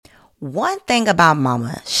One thing about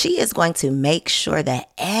mama, she is going to make sure that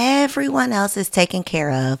everyone else is taken care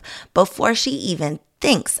of before she even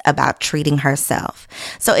thinks about treating herself.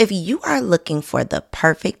 So if you are looking for the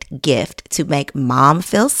perfect gift to make mom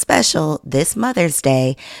feel special this Mother's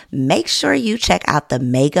Day, make sure you check out the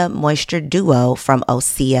Mega Moisture Duo from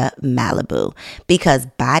Osea Malibu, because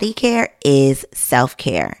body care is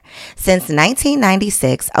self-care. Since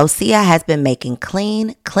 1996, Osea has been making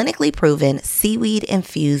clean, clinically proven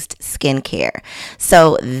seaweed-infused skincare.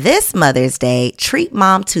 So this Mother's Day, treat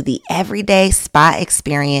mom to the everyday spa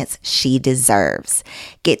experience she deserves.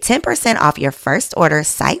 Get 10% off your first order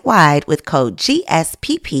site-wide with code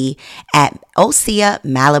GSPP at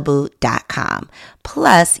OseaMalibu.com.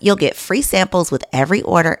 Plus, you'll get free samples with every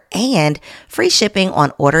order and free shipping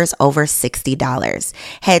on orders over $60.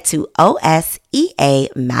 Head to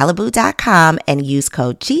OSEAMalibu.com and use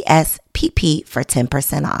code GSPP for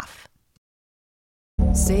 10% off.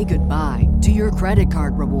 Say goodbye to your credit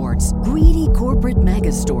card rewards. Greedy corporate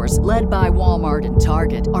mega stores, led by Walmart and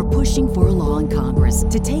Target, are pushing for a law in Congress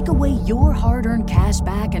to take away your hard-earned cash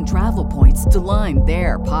back and travel points to line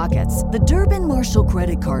their pockets. The Durbin-Marshall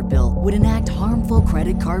credit card bill would enact harmful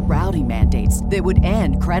credit card routing mandates that would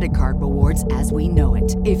end credit card rewards as we know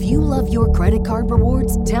it. If you love your credit card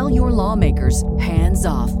rewards, tell your lawmakers, hands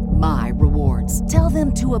off my rewards. Tell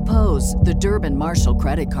them to oppose the Durbin-Marshall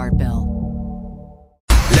credit card bill.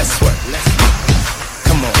 Let's work.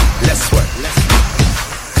 Come on, let's work.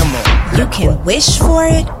 Come on. You can wish for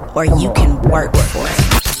it or you can work for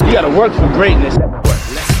it. You gotta work for greatness.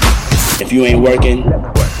 If you ain't working,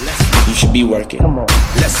 you should be working. Come on,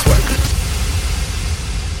 let's work.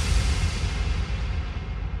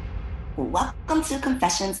 Welcome to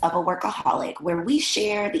Confessions of a Workaholic, where we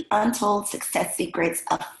share the untold success secrets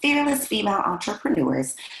of fearless female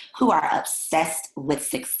entrepreneurs who are obsessed with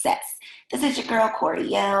success. This is your girl,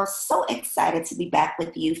 Cordell. So excited to be back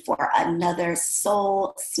with you for another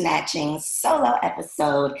soul-snatching solo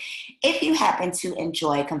episode. If you happen to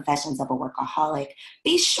enjoy Confessions of a Workaholic,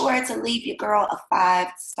 be sure to leave your girl a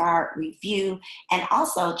 5-star review and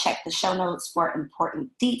also check the show notes for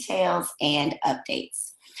important details and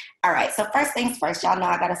updates. All right, so first things first, y'all know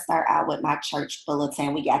I got to start out with my church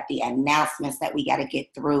bulletin. We got the announcements that we got to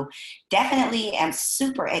get through. Definitely am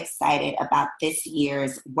super excited about this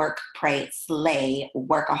year's Work, Pray, Slay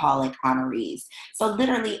Workaholic honorees. So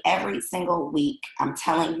literally every single week, I'm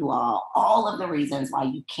telling you all of the reasons why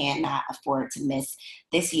you cannot afford to miss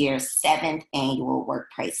this year's 7th annual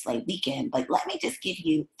Work, Pray, Slay weekend. But let me just give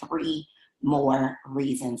you 3 more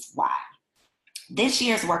reasons why. This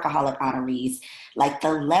year's Workaholic honorees, like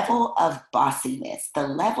the level of bossiness, the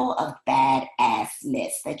level of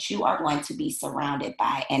badassness that you are going to be surrounded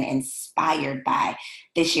by and inspired by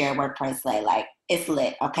this year at Work, Pray, Slay, like it's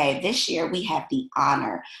lit, okay? This year we have the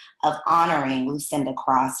honor of honoring Lucinda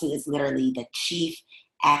Cross, who is literally the chief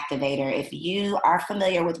activator. If you are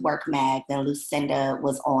familiar with Work Mag, then Lucinda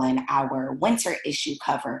was on our winter issue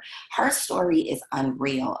cover. Her story is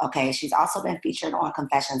unreal, okay? She's also been featured on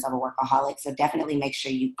Confessions of a Workaholic, so definitely make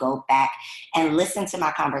sure you go back and listen to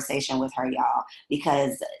my conversation with her, y'all,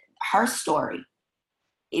 because her story,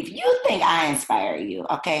 if you think I inspire you,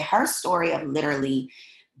 okay, her story of literally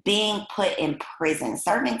being put in prison,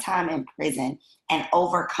 serving time in prison, and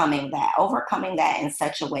overcoming that in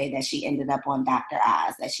such a way that she ended up on Dr.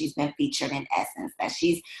 Oz, that she's been featured in Essence, that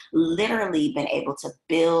she's literally been able to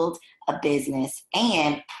build a business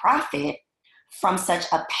and profit from such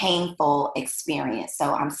a painful experience.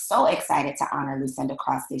 So I'm so excited to honor Lucinda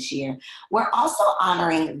Cross this year. We're also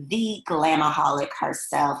honoring the glamaholic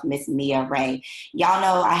herself, Miss Mia Ray. Y'all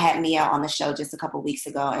know I had Mia on the show just a couple weeks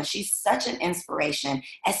ago, and she's such an inspiration,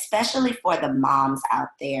 especially for the moms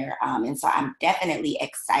out there. And so I'm definitely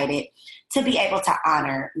excited to be able to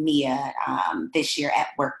honor Mia this year at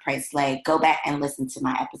Work, Pray, Slay. Go back and listen to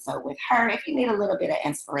my episode with her if you need a little bit of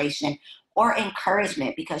inspiration or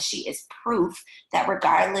encouragement, because she is proof that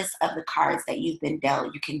regardless of the cards that you've been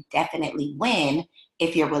dealt, you can definitely win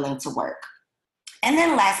if you're willing to work. And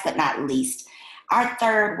then last but not least, our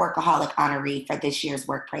third Workaholic honoree for this year's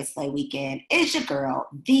Work, Pray, Slay weekend is your girl,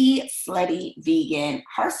 the slutty vegan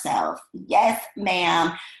herself. Yes,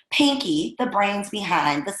 ma'am. Pinky, the brains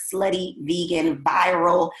behind the slutty vegan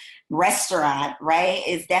viral restaurant, right,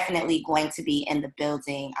 is definitely going to be in the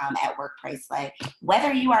building at Work, Pray, Slay.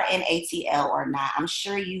 Whether you are in ATL or not, I'm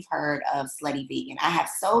sure you've heard of Slutty Vegan. I have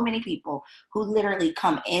so many people who literally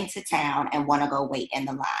come into town and want to go wait in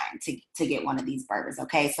the line to get one of these burgers,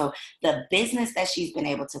 okay? So the business that she's been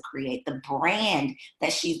able to create, the brand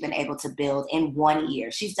that she's been able to build in 1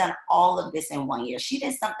 year, she's done all of this in 1 year. She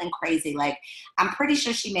did something crazy. Like, I'm pretty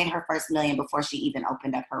sure she made in her first million before she even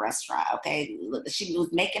opened up her restaurant, okay? She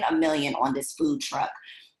was making $1 million on this food truck.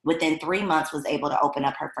 Within 3 months, was able to open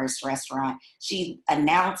up her first restaurant. She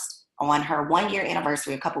announced on her 1-year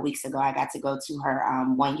anniversary a couple weeks ago, I got to go to her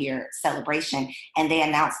 1-year celebration, and they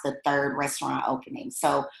announced the 3rd restaurant opening.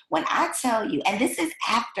 So when I tell you, and this is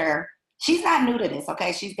after, she's not new to this,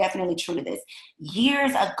 okay? She's definitely true to this.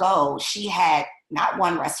 Years ago, she had not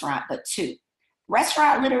 1 restaurant, but 2.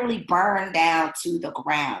 Restaurant literally burned down to the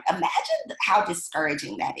ground. Imagine how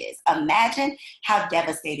discouraging that is. Imagine how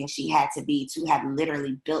devastating she had to be to have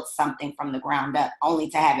literally built something from the ground up only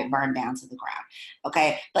to have it burned down to the ground,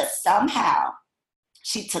 okay? But somehow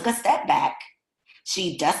she took a step back.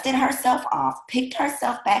 She dusted herself off, picked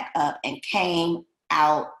herself back up, and came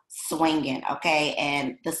out swinging, okay?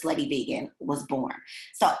 And the Slutty Vegan was born.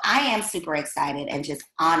 So I am super excited and just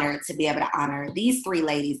honored to be able to honor these 3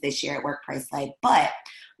 ladies this year at Workplace Slay. But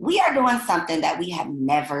we are doing something that we have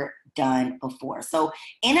never done before. So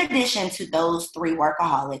in addition to those 3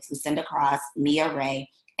 workaholics, Lucinda Cross, Mia Ray,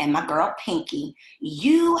 and my girl Pinky,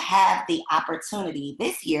 you have the opportunity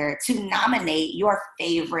this year to nominate your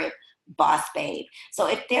favorite boss babe. So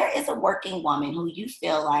if there is a working woman who you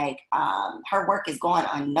feel like her work is going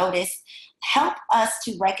unnoticed, help us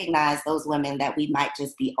to recognize those women that we might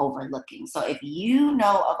just be overlooking. So if you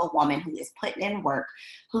know of a woman who is putting in work,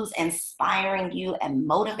 who's inspiring you and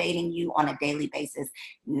motivating you on a daily basis,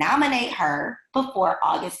 nominate her before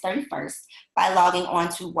August 31st by logging on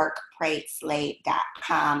to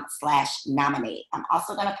workprateslay.com/nominate. I'm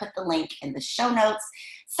also going to put the link in the show notes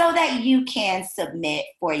so that you can submit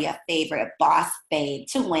for your favorite boss babe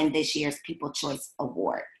to win this year's People Choice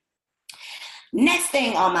Award. Next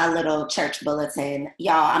thing on my little church bulletin,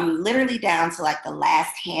 y'all, I'm literally down to like the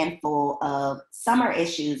last handful of summer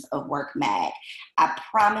issues of Work Mag. I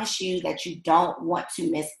promise you that you don't want to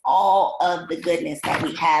miss all of the goodness that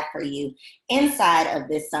we have for you inside of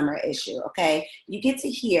this summer issue, okay? You get to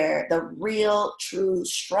hear the real, true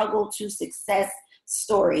struggle to success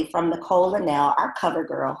story from Nicole Linnell, our cover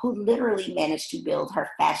girl, who literally managed to build her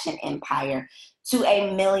fashion empire to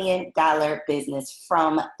 $1 million business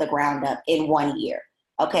from the ground up in 1 year.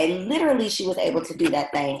 Okay, literally she was able to do that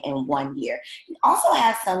thing in 1 year. You also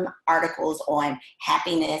have some articles on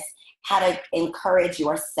happiness, how to encourage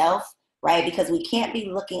yourself, right? Because we can't be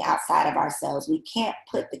looking outside of ourselves. We can't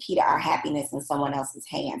put the key to our happiness in someone else's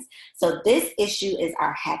hands. So this issue is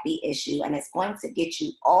our happy issue, and it's going to get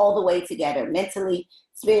you all the way together mentally,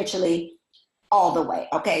 spiritually, all the way.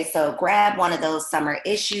 Okay, so grab one of those summer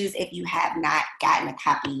issues if you have not gotten a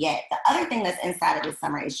copy yet. The other thing that's inside of this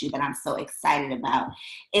summer issue that I'm so excited about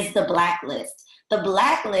is the Blacklist. The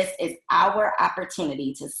Blacklist is our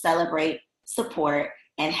opportunity to celebrate, support,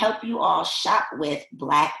 and help you all shop with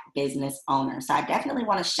Black business owners. So I definitely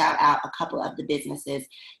want to shout out a couple of the businesses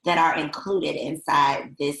that are included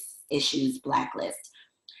inside this issue's Blacklist.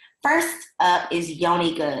 First up is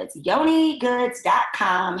Yoni Goods.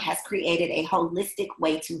 YoniGoods.com has created a holistic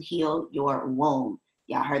way to heal your womb.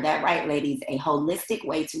 Y'all heard that right, ladies. A holistic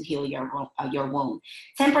way to heal your womb.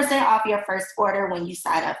 10% off your first order when you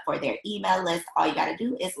sign up for their email list. All you got to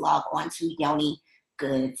do is log on to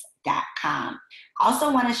YoniGoods.com.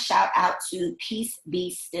 Also want to shout out to Peace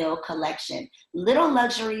Be Still Collection, little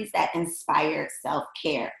luxuries that inspire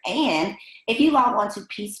self-care. And if you log on to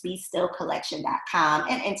peacebestillcollection.com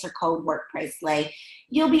and enter code WorkPraceSlay,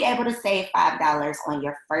 you'll be able to save $5 on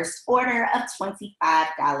your first order of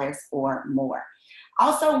 $25 or more.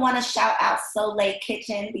 Also want to shout out Soleil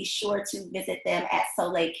Kitchen. Be sure to visit them at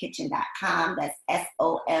soleilkitchen.com. That's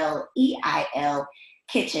SOLEIL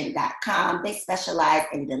kitchen.com. They specialize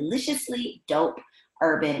in deliciously dope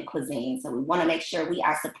urban cuisine. So we want to make sure we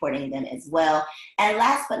are supporting them as well. And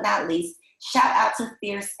last but not least, shout out to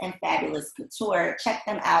Fierce and Fabulous Couture. Check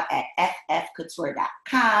them out at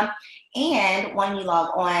ffcouture.com. And when you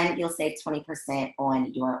log on, you'll save 20%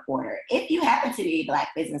 on your order. If you happen to be a Black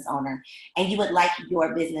business owner and you would like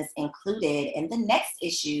your business included in the next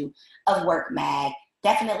issue of Work Mag,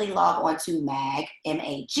 definitely log on to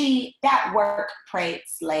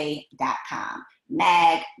mag.workprateslay.com.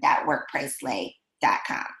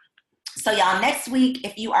 mag.workprateslay.com. So y'all, next week,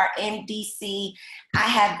 if you are in DC, I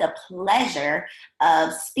have the pleasure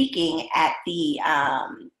of speaking at the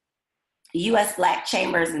U.S. Black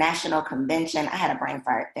Chambers National Convention. I had a brain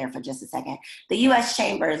fart there for just a second. The U.S.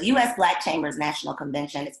 Black Chambers National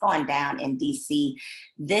Convention. It's going down in D.C.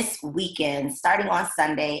 this weekend, starting on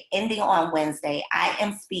Sunday, ending on Wednesday. I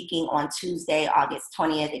am speaking on Tuesday, August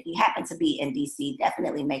 20th. If you happen to be in D.C.,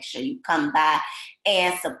 definitely make sure you come by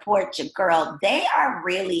and support your girl. They are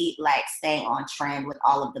really like staying on trend with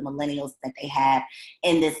all of the millennials that they have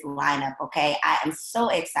in this lineup, okay? I am so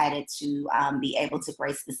excited to be able to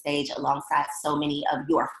grace the stage alongside so many of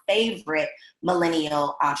your favorite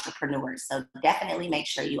millennial entrepreneurs. So definitely make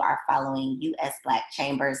sure you are following US Black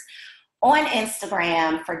Chambers on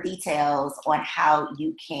Instagram for details on how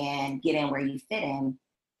you can get in where you fit in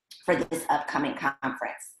for this upcoming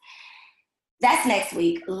conference. That's next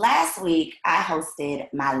week. Last week, I hosted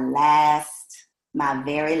my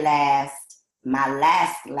very last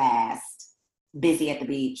Busy at the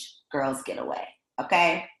Beach Girls Getaway,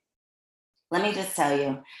 okay? Let me just tell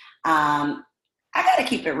you, I gotta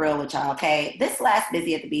keep it real with y'all, okay? This last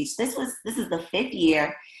Busy at the Beach, this is the 5th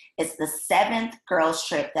year. It's the 7th girls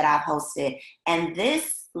trip that I've hosted. And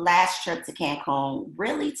this last trip to Cancun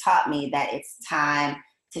really taught me that it's time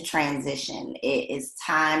to transition. It is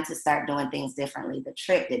time to start doing things differently. The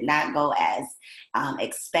trip did not go as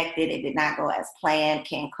expected. It did not go as planned.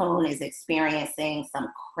 Cancun is experiencing some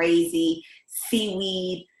crazy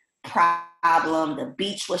seaweed problem. The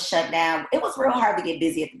beach was shut down. It was real hard to get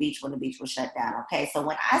busy at the beach when the beach was shut down, okay? So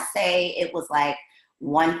when I say it was like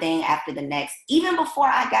one thing after the next, even before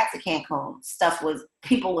I got to Cancun,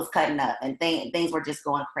 people was cutting up and things were just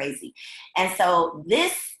going crazy. And so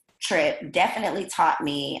this trip definitely taught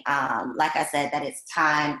me, like I said, that it's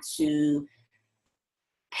time to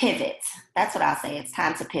pivot. That's what I'll say. It's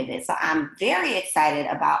time to pivot. So I'm very excited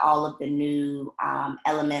about all of the new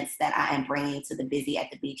elements that I am bringing to the Busy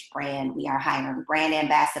at the Beach brand. We are hiring brand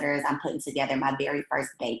ambassadors. I'm putting together my very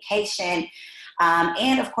first vacation.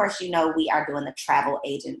 And of course, we are doing the travel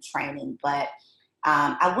agent training. But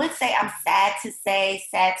I would say I'm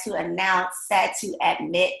sad to announce, sad to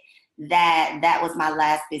admit that was my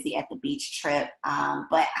last Busy at the Beach trip.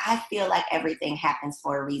 But I feel like everything happens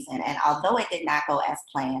for a reason. And although it did not go as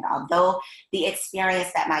planned, although the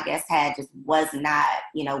experience that my guests had just was not,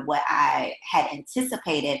 what I had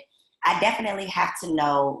anticipated, I definitely have to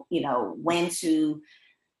know, when to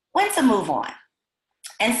move on.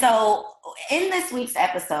 And so in this week's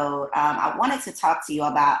episode, I wanted to talk to you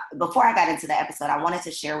about, before I got into the episode, I wanted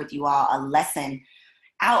to share with you all a lesson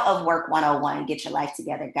out of Work 101, Get Your Life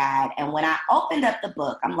Together guide. And when I opened up the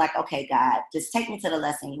book, I'm like, okay, God, just take me to the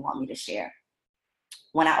lesson you want me to share.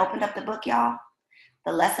 When I opened up the book, y'all,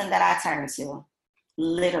 the lesson that I turned to,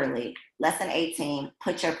 literally, lesson 18,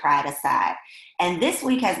 put your pride aside. And this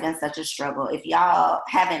week has been such a struggle. If y'all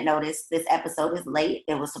haven't noticed, this episode is late.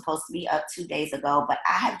 It was supposed to be up 2 days ago, but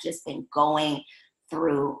I have just been going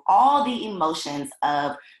through all the emotions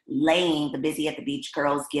of laying the Busy at the Beach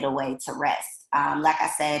Girls Getaway to rest. Like I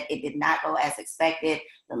said, it did not go as expected.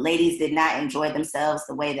 The ladies did not enjoy themselves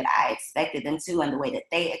the way that I expected them to and the way that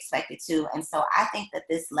they expected to. And so I think that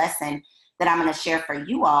this lesson that I'm going to share for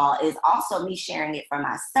you all is also me sharing it for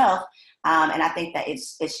myself. And I think that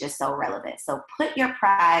it's just so relevant. So put your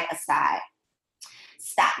pride aside.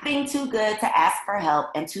 Stop being too good to ask for help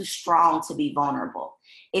and too strong to be vulnerable.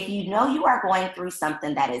 If you know you are going through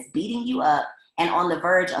something that is beating you up and on the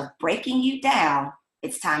verge of breaking you down,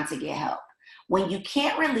 it's time to get help. When you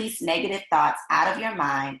can't release negative thoughts out of your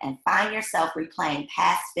mind and find yourself replaying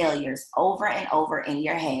past failures over and over in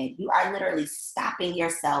your head, you are literally stopping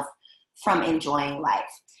yourself from enjoying life.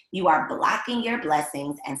 You are blocking your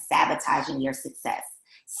blessings and sabotaging your success.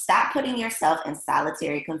 Stop putting yourself in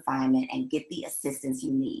solitary confinement and get the assistance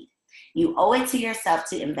you need. You owe it to yourself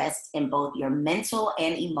to invest in both your mental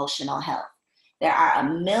and emotional health. There are a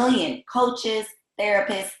million coaches,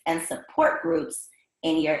 therapists, and support groups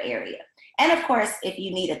in your area. And of course, if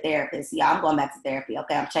you need a therapist, I'm going back to therapy.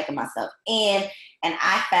 Okay, I'm checking myself in. And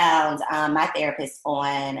I found my therapist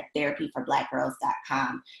on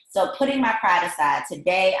therapyforblackgirls.com. So putting my pride aside,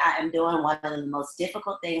 today I am doing one of the most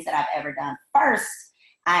difficult things that I've ever done. First,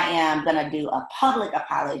 I am going to do a public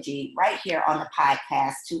apology right here on the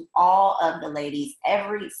podcast to all of the ladies,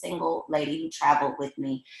 every single lady who traveled with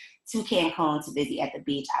me to Cancun to Busy at the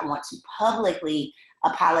Beach. I want to publicly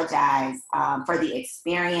apologize for the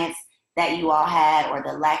experience that you all had or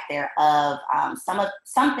the lack thereof.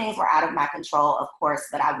 Some things were out of my control, of course,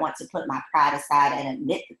 but I want to put my pride aside and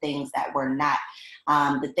admit the things that were not,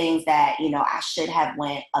 the things that, I should have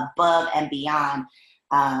went above and beyond.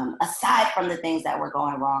 Aside from the things that were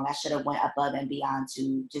going wrong, I should have went above and beyond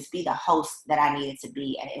to just be the host that I needed to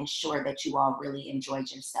be and ensure that you all really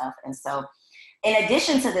enjoyed yourself. And so in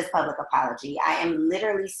addition to this public apology, I am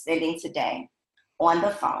literally spending today on the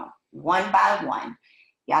phone, one by one.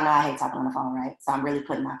 Y'all know I hate talking on the phone, right? So I'm really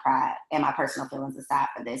putting my pride and my personal feelings aside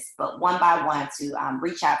for this, but one by one to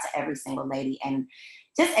reach out to every single lady and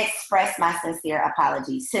just express my sincere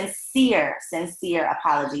apology. Sincere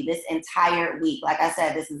apology this entire week. Like I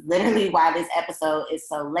said, this is literally why this episode is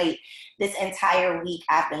so late. This entire week,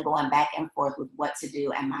 I've been going back and forth with what to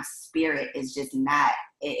do, and my spirit is just not,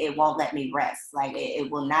 it won't let me rest. Like,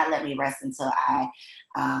 it will not let me rest until I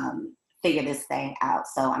figure this thing out.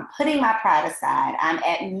 So I'm putting my pride aside. I'm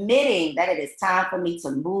admitting that it is time for me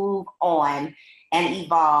to move on and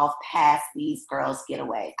evolve past these girls'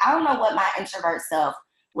 getaways. I don't know what my introvert self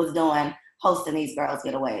was doing hosting these girls'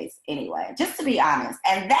 getaways anyway, just to be honest.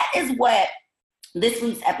 And that is what this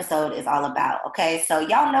week's episode is all about, okay? So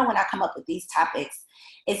y'all know when I come up with these topics,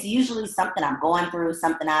 it's usually something I'm going through,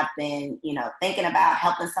 something I've been, thinking about,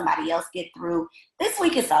 helping somebody else get through. This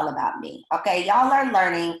week it's all about me, okay? Y'all are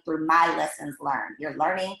learning through my lessons learned. You're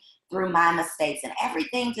learning through my mistakes, and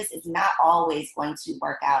everything just is not always going to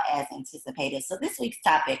work out as anticipated. So this week's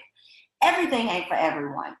topic, everything ain't for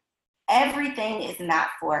everyone. Everything is not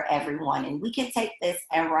for everyone, and we can take this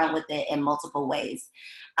and run with it in multiple ways.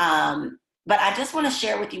 But I just want to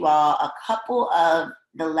share with you all a couple of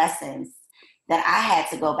the lessons that I had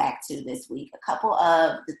to go back to this week, a couple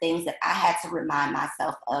of the things that I had to remind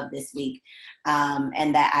myself of this week,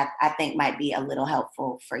 and that I think might be a little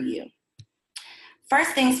helpful for you.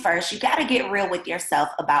 First things first, you got to get real with yourself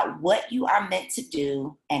about what you are meant to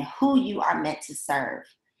do and who you are meant to serve.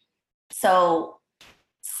 So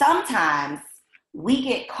sometimes we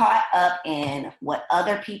get caught up in what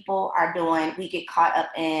other people are doing. We get caught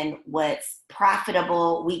up in what's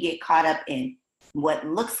profitable. We get caught up in what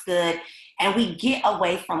looks good, and we get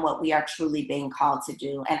away from what we are truly being called to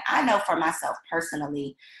do. And I know for myself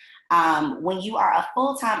personally, when you are a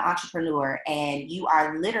full-time entrepreneur and you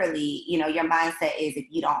are literally, your mindset is if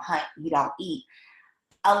you don't hunt, you don't eat,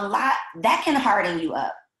 a lot, that can harden you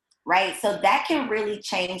up, right? So that can really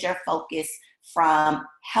change your focus from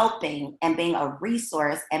helping and being a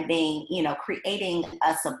resource and being, creating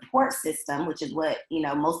a support system, which is what,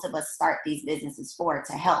 most of us start these businesses for,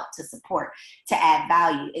 to help, to support, to add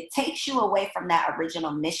value. It takes you away from that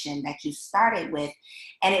original mission that you started with,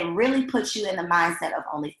 and it really puts you in the mindset of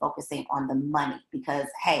only focusing on the money. Because,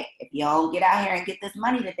 hey, if you don't get out here and get this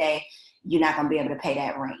money today, you're not going to be able to pay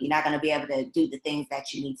that rent. You're not going to be able to do the things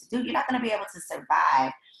that you need to do. You're not going to be able to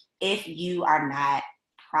survive if you are not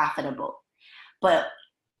profitable. But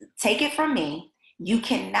take it from me, you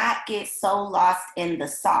cannot get so lost in the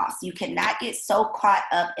sauce. You cannot get so caught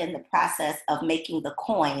up in the process of making the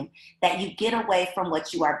coin that you get away from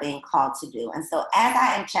what you are being called to do. And so as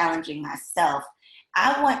I am challenging myself,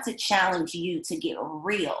 I want to challenge you to get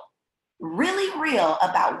real, really real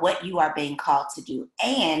about what you are being called to do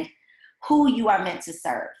and who you are meant to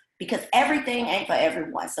serve, because everything ain't for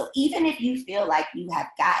everyone. So even if you feel like you have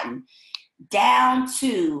gotten down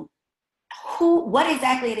to what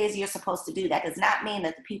exactly it is you're supposed to do, that does not mean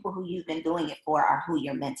that the people who you've been doing it for are who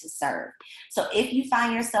you're meant to serve. So if you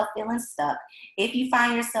find yourself feeling stuck, if you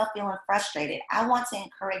find yourself feeling frustrated, I want to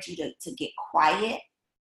encourage you to get quiet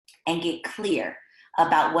and get clear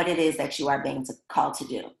about what it is that you are being called to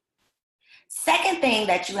do. Second thing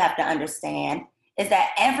that you have to understand is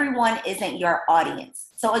that everyone isn't your audience.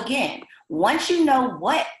 So again, once you know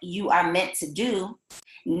what you are meant to do,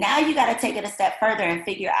 now you got to take it a step further and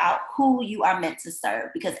figure out who you are meant to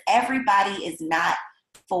serve, because everybody is not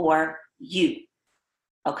for you,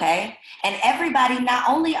 okay? And everybody, not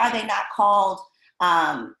only are they not called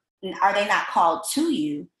to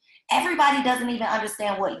you, everybody doesn't even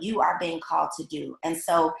understand what you are being called to do. And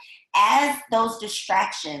so as those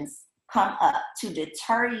distractions come up to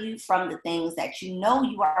deter you from the things that you know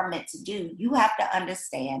you are meant to do, you have to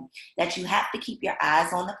understand that you have to keep your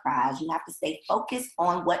eyes on the prize. You have to stay focused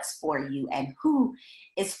on what's for you and who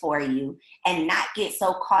is for you, and not get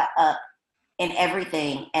so caught up in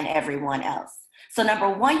everything and everyone else. So number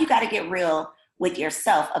one, you got to get real with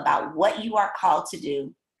yourself about what you are called to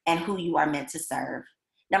do and who you are meant to serve.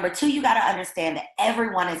 Number two, you got to understand that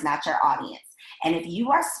everyone is not your audience. And if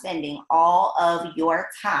you are spending all of your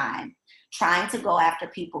time trying to go after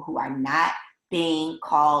people who are not being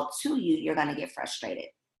called to you, you're going to get frustrated.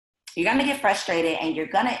 You're going to get frustrated, and you're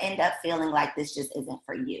going to end up feeling like this just isn't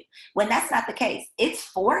for you, when that's not the case. It's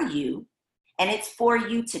for you, and it's for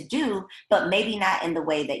you to do, but maybe not in the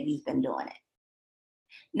way that you've been doing it.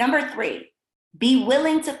 Number three, be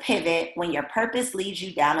willing to pivot when your purpose leads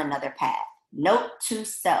you down another path. Note to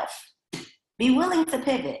self. Be willing to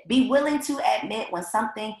pivot. Be willing to admit when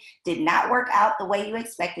something did not work out the way you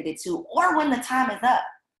expected it to, or when the time is up.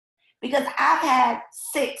 Because I've had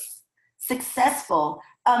 6 successful,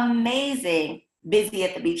 amazing Busy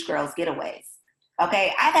at the Beach Girls getaways.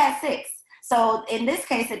 Okay, I've had 6. So in this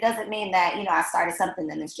case, it doesn't mean that, I started something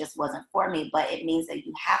and it just wasn't for me, but it means that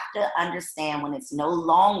you have to understand when it's no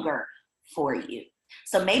longer for you.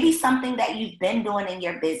 So maybe something that you've been doing in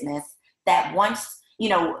your business that once,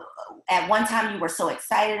 at one time you were so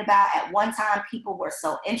excited about, at one time people were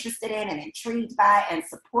so interested in and intrigued by and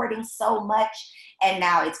supporting so much, and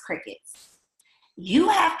now it's crickets. You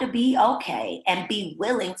have to be okay and be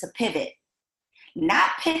willing to pivot. Not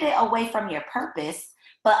pivot away from your purpose,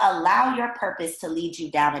 but allow your purpose to lead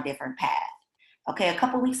you down a different path. Okay, a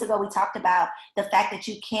couple weeks ago, we talked about the fact that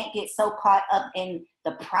you can't get so caught up in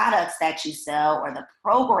the products that you sell or the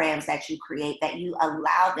programs that you create that you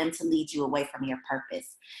allow them to lead you away from your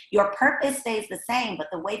purpose. Your purpose stays the same, but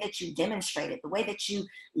the way that you demonstrate it, the way that you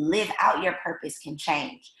live out your purpose can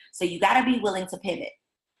change. So you got to be willing to pivot.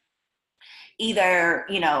 Either,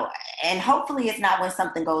 and hopefully it's not when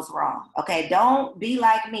something goes wrong. Okay, don't be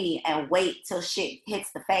like me and wait till shit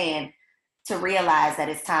hits the fan to realize that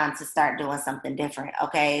it's time to start doing something different.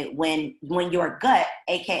 Okay, when your gut,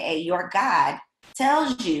 aka your God,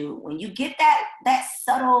 tells you, when you get that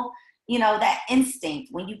subtle, that instinct,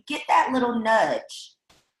 when you get that little nudge,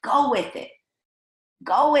 go with it.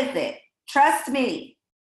 Go with it. Trust me.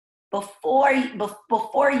 Before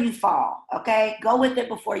you fall. Okay, go with it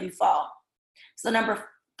before you fall. So number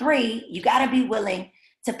 3, you got to be willing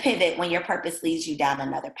to pivot when your purpose leads you down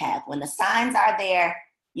another path. When the signs are there,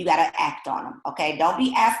 you got to act on them, okay? Don't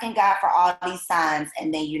be asking God for all these signs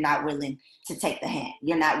and then you're not willing to take the hint.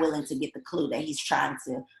 You're not willing to get the clue that he's trying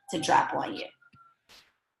to drop on you.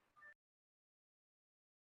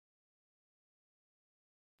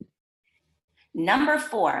 Number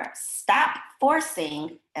 4, stop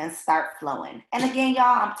forcing and start flowing. And again,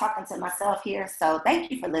 y'all, I'm talking to myself here. So thank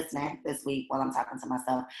you for listening this week while I'm talking to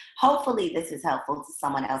myself. Hopefully this is helpful to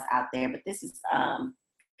someone else out there, but this is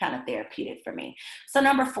kind of therapeutic for me. So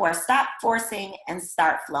number 4, stop forcing and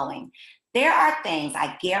start flowing. There are things,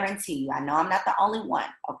 I guarantee you, I know I'm not the only one,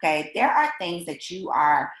 okay? There are things that you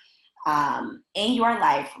are in your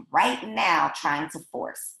life right now trying to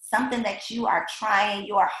force. Something that you are trying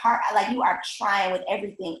your heart, like you are trying with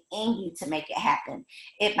everything in you to make it happen.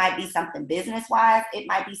 It might be something business-wise. It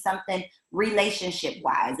might be something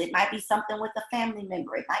relationship-wise. It might be something with a family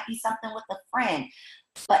member. It might be something with a friend.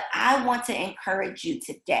 But I want to encourage you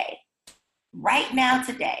today, right now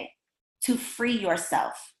today, to free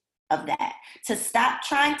yourself of that, to stop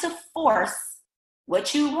trying to force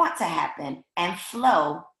what you want to happen and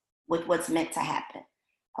flow with what's meant to happen.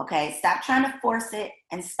 Okay, stop trying to force it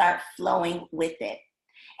and start flowing with it.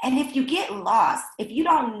 And if you get lost, if you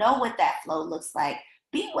don't know what that flow looks like,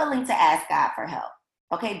 be willing to ask God for help.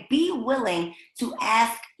 Okay, be willing to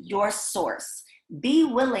ask your source. Be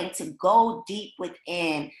willing to go deep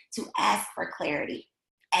within to ask for clarity.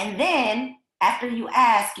 And then after you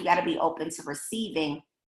ask, you got to be open to receiving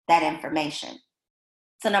that information.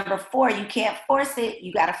 So number 4, you can't force it.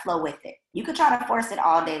 You got to flow with it. You could try to force it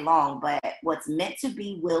all day long, but what's meant to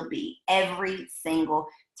be will be every single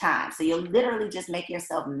time. So you'll literally just make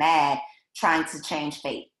yourself mad trying to change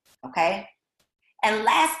fate, okay? And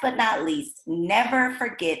last but not least, never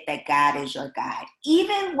forget that God is your guide.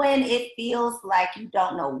 Even when it feels like you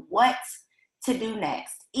don't know what to do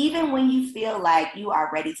next, even when you feel like you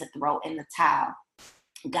are ready to throw in the towel,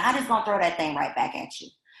 God is going to throw that thing right back at you.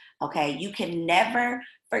 Okay, you can never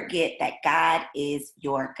forget that God is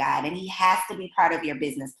your guide, and he has to be part of your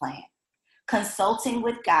business plan. Consulting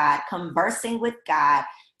with God, conversing with God,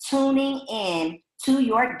 tuning in to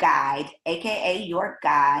your guide, aka your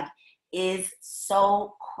God, is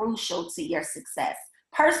so crucial to your success,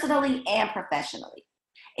 personally and professionally.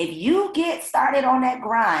 If you get started on that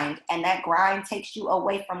grind and that grind takes you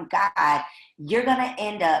away from God, you're going to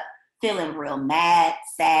end up feeling real mad,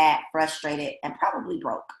 sad, frustrated, and probably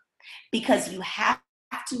broke. Because you have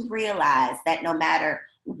to realize that no matter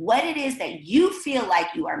what it is that you feel like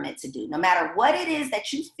you are meant to do, no matter what it is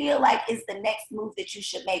that you feel like is the next move that you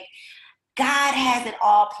should make, God has it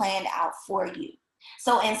all planned out for you.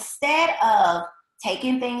 So instead of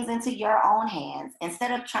taking things into your own hands,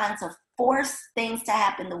 instead of trying to force things to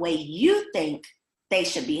happen the way you think they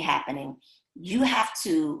should be happening, you have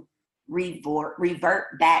to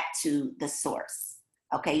revert back to the source.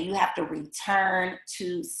 Okay, you have to return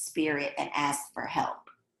to spirit and ask for help.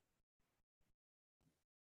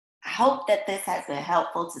 I hope that this has been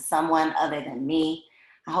helpful to someone other than me.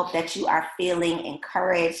 I hope that you are feeling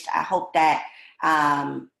encouraged. I hope that,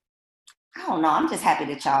 I don't know, I'm just happy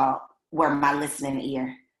that y'all were my listening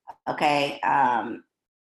ear. Okay,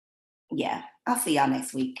 yeah, I'll see y'all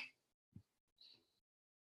next week.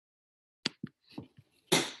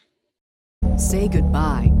 Say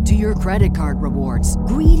goodbye to your credit card rewards.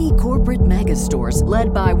 Greedy corporate mega stores,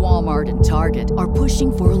 led by Walmart and Target, are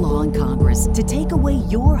pushing for a law in Congress to take away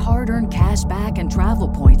your hard-earned cash back and travel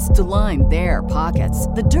points to line their pockets.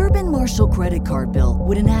 The Durbin-Marshall credit card bill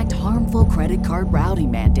would enact harmful credit card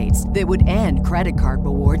routing mandates that would end credit card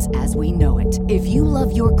rewards as we know it. If you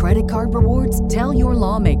love your credit card rewards, tell your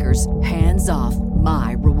lawmakers, hands off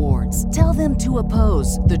my rewards. Tell them to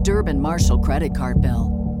oppose the Durbin-Marshall credit card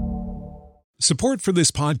bill. Support for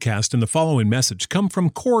this podcast and the following message come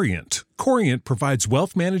from Corient. Corient provides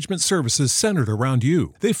wealth management services centered around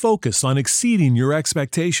you. They focus on exceeding your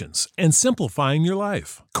expectations and simplifying your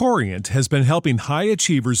life. Corient has been helping high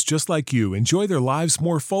achievers just like you enjoy their lives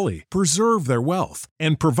more fully, preserve their wealth,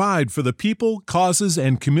 and provide for the people, causes,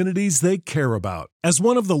 and communities they care about. As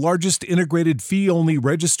one of the largest integrated fee-only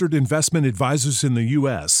registered investment advisors in the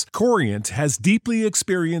U.S., Corient has deeply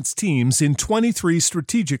experienced teams in 23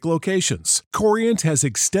 strategic locations. Corient has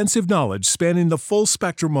extensive knowledge spanning the full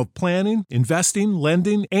spectrum of planning, investing,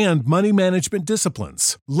 lending, and money management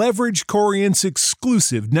disciplines. Leverage Corient's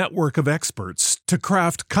exclusive network of experts to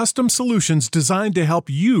craft custom solutions designed to help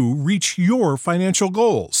you reach your financial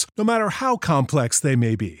goals, no matter how complex they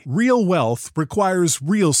may be. Real wealth requires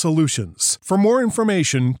real solutions. For more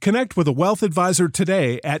information, connect with a wealth advisor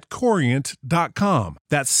today at Corient.com.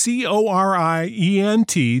 That's Corient.com.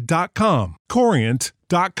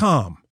 Corient.com.